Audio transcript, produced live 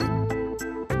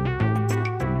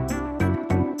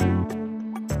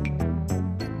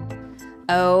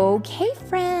Okay,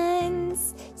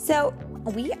 friends. So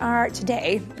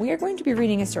today we are going to be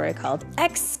reading a story called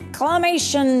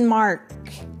Exclamation Mark.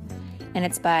 And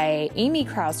it's by Amy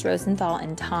Krouse Rosenthal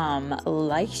and Tom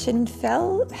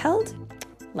Leichenfeld,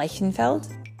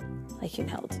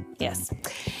 yes.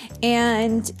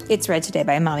 And it's read today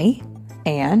by Mommy.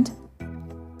 And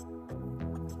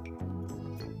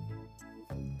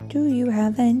do you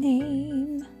have a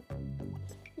name?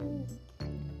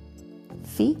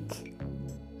 Feek?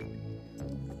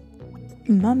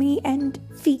 Mommy and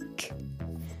Feek.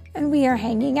 And we are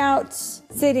hanging out,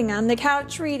 sitting on the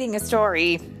couch, reading a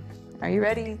story. Are you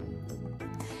ready?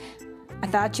 I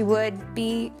thought you would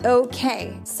be.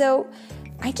 Okay. So,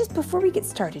 before we get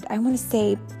started, I want to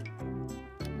say,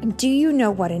 do you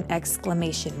know what an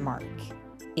exclamation mark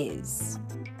is?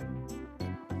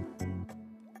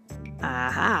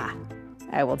 Aha!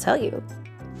 I will tell you.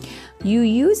 You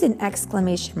use an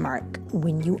exclamation mark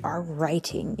when you are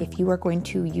writing. If you are going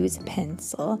to use a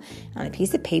pencil on a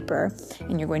piece of paper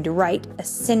and you're going to write a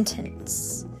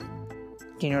sentence.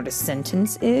 Do you know what a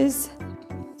sentence is?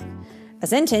 A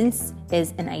sentence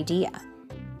is an idea.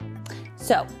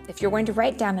 So, if you're going to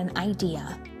write down an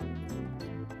idea,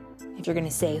 if you're going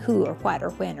to say who or what or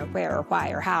when or where or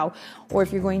why or how, or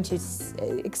if you're going to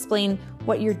explain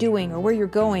what you're doing or where you're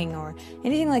going or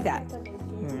anything like that.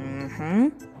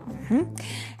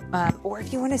 Or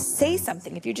if you want to say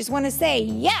something, if you just want to say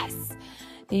yes,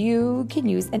 you can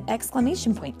use an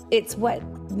exclamation point. It's what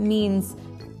means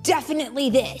definitely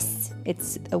this.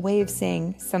 It's a way of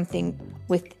saying something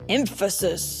with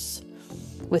emphasis,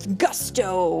 with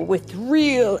gusto, with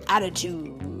real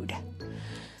attitude.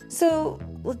 So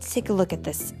let's take a look at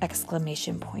this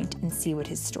exclamation point and see what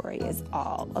his story is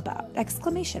all about.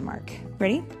 Exclamation mark.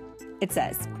 Ready? It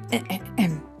says,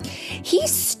 he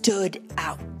stood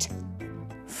out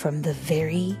from the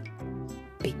very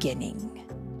beginning.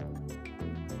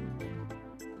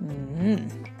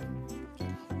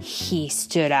 He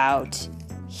stood out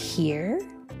here,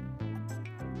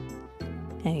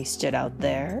 and he stood out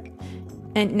there.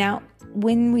 And now,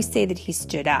 when we say that he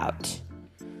stood out,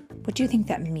 what do you think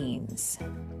that means?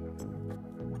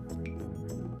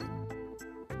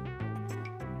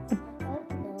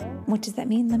 What does that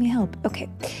mean? Let me help. Okay,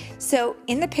 so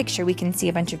in the picture, we can see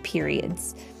a bunch of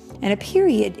periods. And a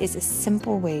period is a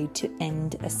simple way to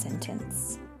end a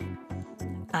sentence.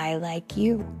 I like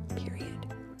you, period.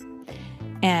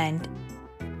 And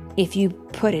if you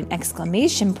put an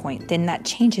exclamation point, then that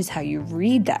changes how you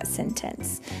read that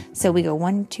sentence. So we go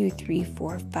 1, 2, 3,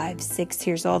 4, 5, 6.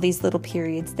 Here's all these little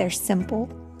periods. They're simple.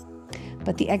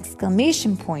 But the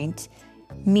exclamation point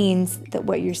means that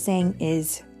what you're saying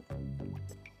is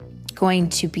going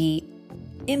to be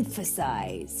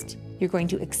emphasized. You're going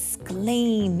to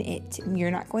exclaim it. You're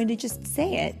not going to just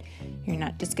say it. You're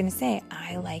not just going to say,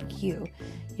 I like you.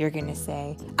 You're going to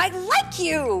say, I like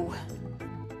you.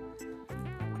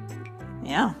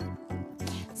 Yeah.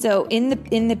 So in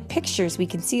the pictures, we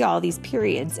can see all these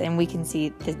periods, and we can see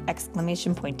the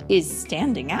exclamation point is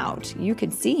standing out. You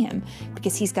can see him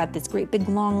because he's got this great big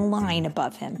long line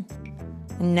above him.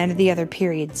 And none of the other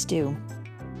periods do.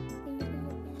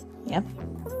 Yep.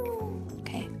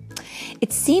 Okay.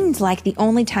 It seemed like the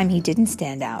only time he didn't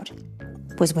stand out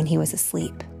was when he was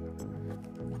asleep.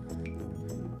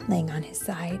 Laying on his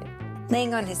side,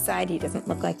 he doesn't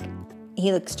look like,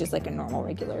 he looks just like a normal,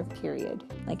 regular period,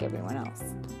 like everyone else.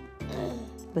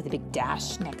 With a big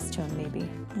dash next to him, maybe.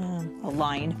 A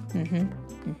line.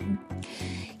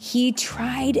 He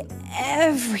tried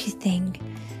everything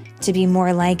to be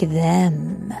more like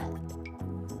them.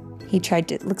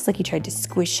 Looks like he tried to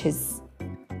squish his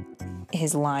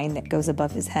line that goes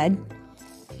above his head.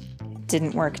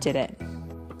 Didn't work, did it?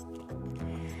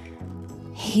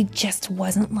 He just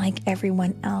wasn't like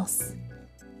everyone else.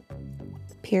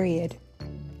 Period.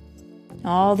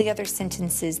 All the other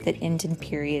sentences that end in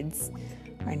periods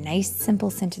are nice, simple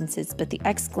sentences, but the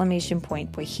exclamation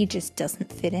point, boy, he just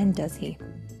doesn't fit in, does he?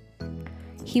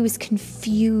 He was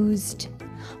confused,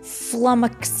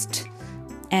 flummoxed,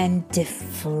 and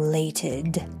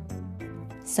deflated.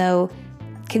 So,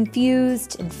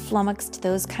 confused and flummoxed,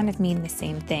 those kind of mean the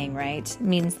same thing, right? It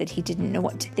means that he didn't know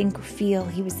what to think or feel.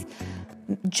 He was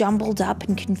jumbled up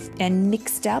and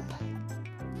mixed up.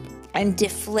 And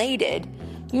deflated.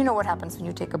 You know what happens when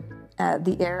you take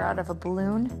the air out of a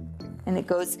balloon and it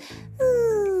goes.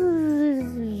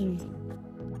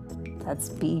 That's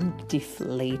being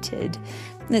deflated.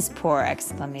 This poor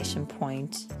exclamation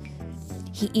point.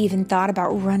 He even thought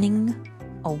about running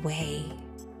away.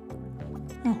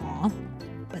 Aw.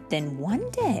 But then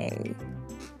one day...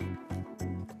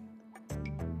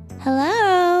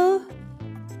 Hello?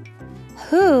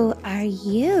 Who are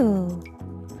you?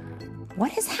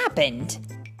 What has happened?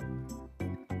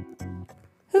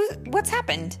 What's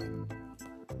happened?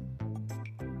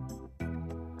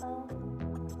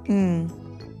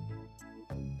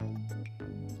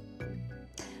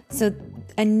 So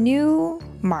a new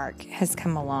mark has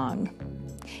come along.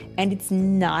 And it's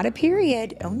not a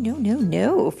period. Oh,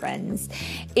 no, friends.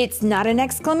 It's not an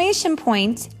exclamation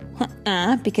point.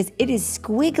 Because it is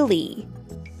squiggly.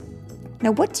 Now,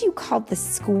 what do you call the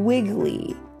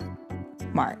squiggly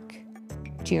mark?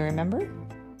 Do you remember?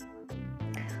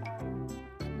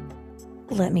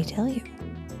 Let me tell you.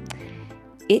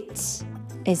 It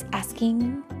is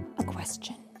asking a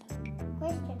question.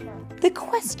 The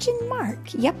question mark.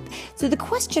 Yep. So the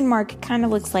question mark kind of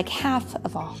looks like half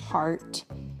of a heart.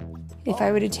 If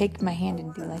I were to take my hand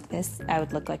and be like this, I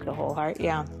would look like the whole heart.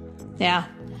 Yeah.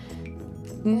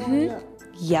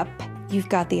 Yep. You've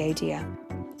got the idea.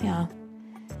 Yeah.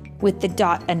 With the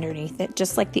dot underneath it,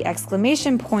 just like the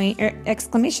exclamation point or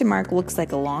exclamation mark looks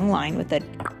like a long line with a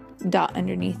dot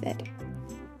underneath it.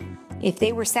 If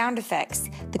they were sound effects,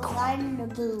 the line and a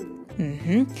boom.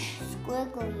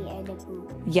 Squiggly and a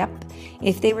boom. Yep.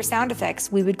 If they were sound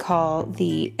effects, we would call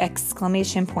the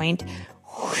exclamation point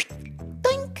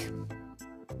doink.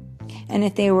 And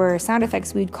if they were sound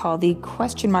effects, we'd call the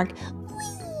question mark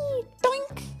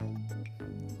doink.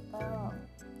 Oh.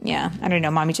 Yeah, I don't know.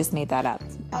 Mommy just made that up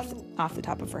off the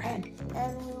top of her head.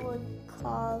 And we would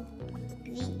call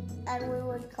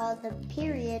the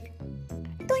period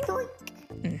doink doink.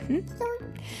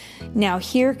 Now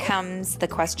here comes the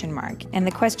question mark, and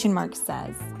the question mark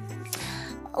says,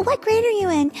 what grade are you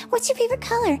in? What's your favorite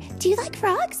color? Do you like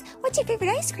frogs? What's your favorite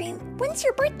ice cream? When's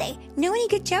your birthday? Know any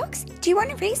good jokes? Do you want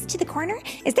to race to the corner?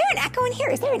 Is there an echo in here?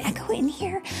 Is there an echo in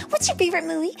here? What's your favorite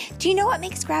movie? Do you know what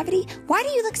makes gravity? Why do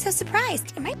you look so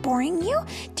surprised? Am I boring you?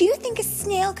 Do you think a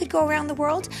snail could go around the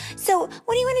world? So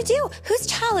what do you want to do? Who's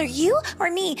taller, you or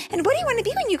me? And what do you want to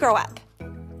be when you grow up?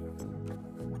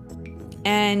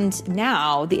 And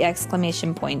now the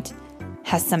exclamation point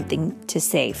has something to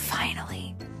say, finally.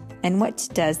 And what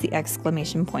does the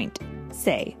exclamation point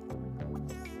say?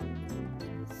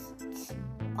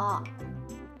 Stop.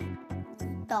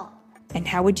 And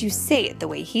how would you say it the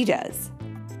way he does?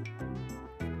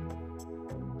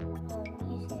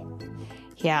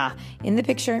 Yeah, in the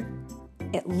picture,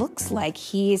 it looks like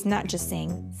he is not just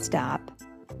saying stop.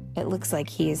 It looks like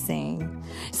he is saying,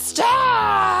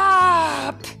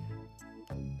 stop!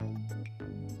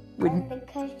 And the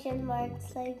question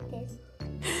mark's like this.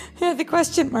 Yeah, the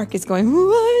question mark is going,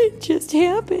 what just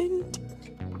happened?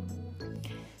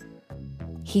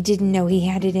 He didn't know he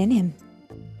had it in him.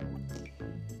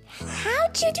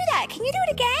 How'd you do that? Can you do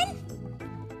it again?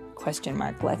 Question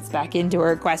mark. Let's back into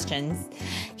our questions.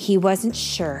 He wasn't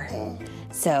sure.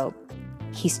 So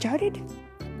he started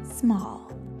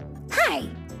small. Hi,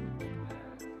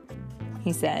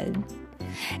 he said.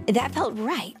 That felt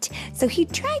right. So he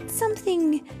tried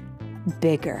something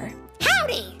bigger.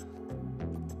 Howdy!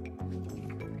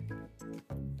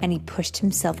 And he pushed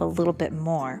himself a little bit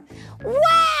more.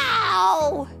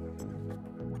 Wow!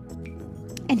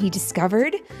 And he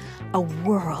discovered a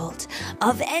world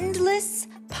of endless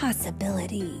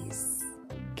possibilities.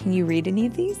 Can you read any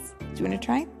of these? Do you want to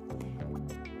try?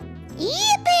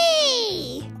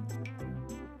 Yippee!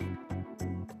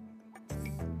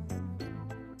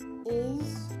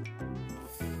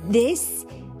 This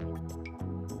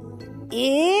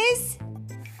is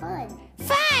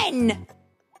fun.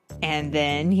 And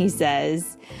then he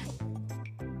says,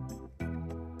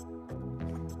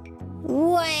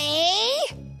 way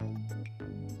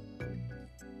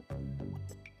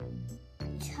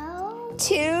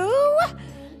to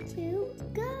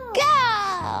go.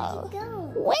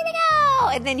 Way to go.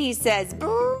 And then he says,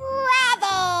 bravo.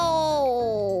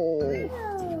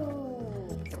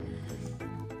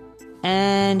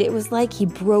 And it was like he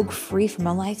broke free from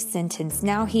a life sentence.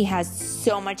 Now he has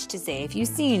so much to say. If you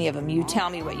see any of them, you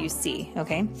tell me what you see,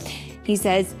 okay? He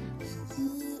says,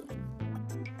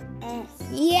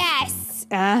 yes.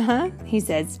 He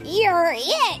says, you're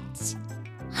it.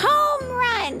 Home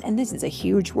run. And this is a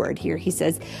huge word here. He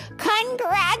says,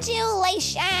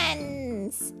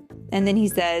 congratulations. And then he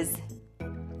says,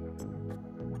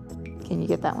 can you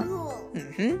get that one?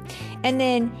 And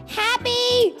then,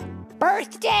 happy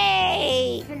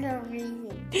birthday. For no reason.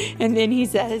 And then he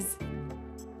says,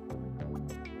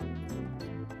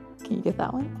 can you get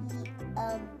that one?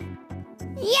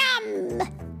 Yum.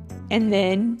 And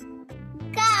then,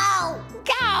 go.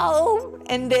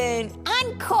 And then,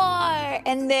 encore.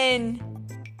 And then,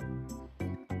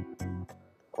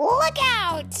 look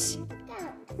out.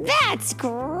 That's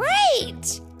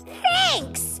great.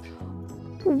 Thanks.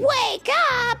 Wake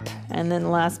up! And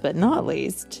then last but not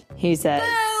least, he says,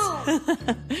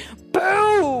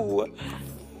 Boo!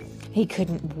 He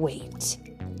couldn't wait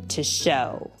to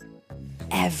show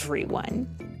everyone.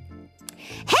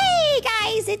 Hey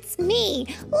guys, it's me.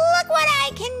 Look what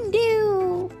I can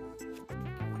do.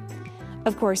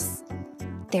 Of course,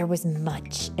 there was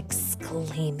much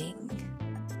exclaiming.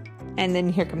 And then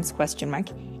here comes question mark.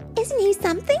 Isn't he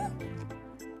something?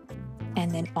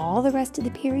 And then all the rest of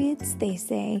the periods, they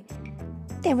say,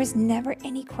 there was never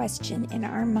any question in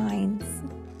our minds.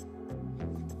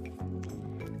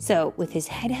 So with his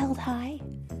head held high,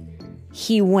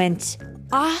 he went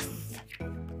off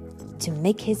to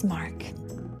make his mark.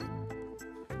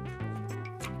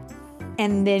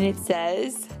 And then it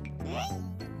says,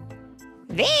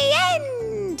 the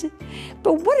end!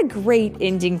 But what a great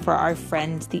ending for our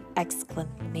friend, the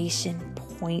exclamation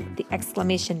point, the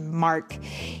exclamation mark.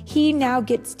 He now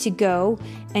gets to go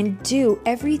and do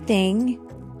everything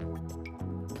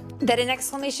that an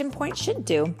exclamation point should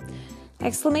do.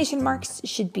 Exclamation marks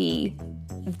should be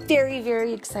very,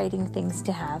 very exciting things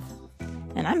to have.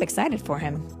 And I'm excited for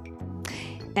him.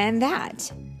 And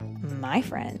that, my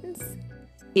friends,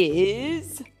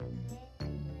 is...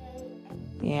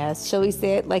 Yes, shall we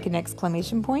say it like an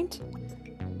exclamation point?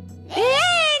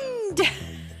 End!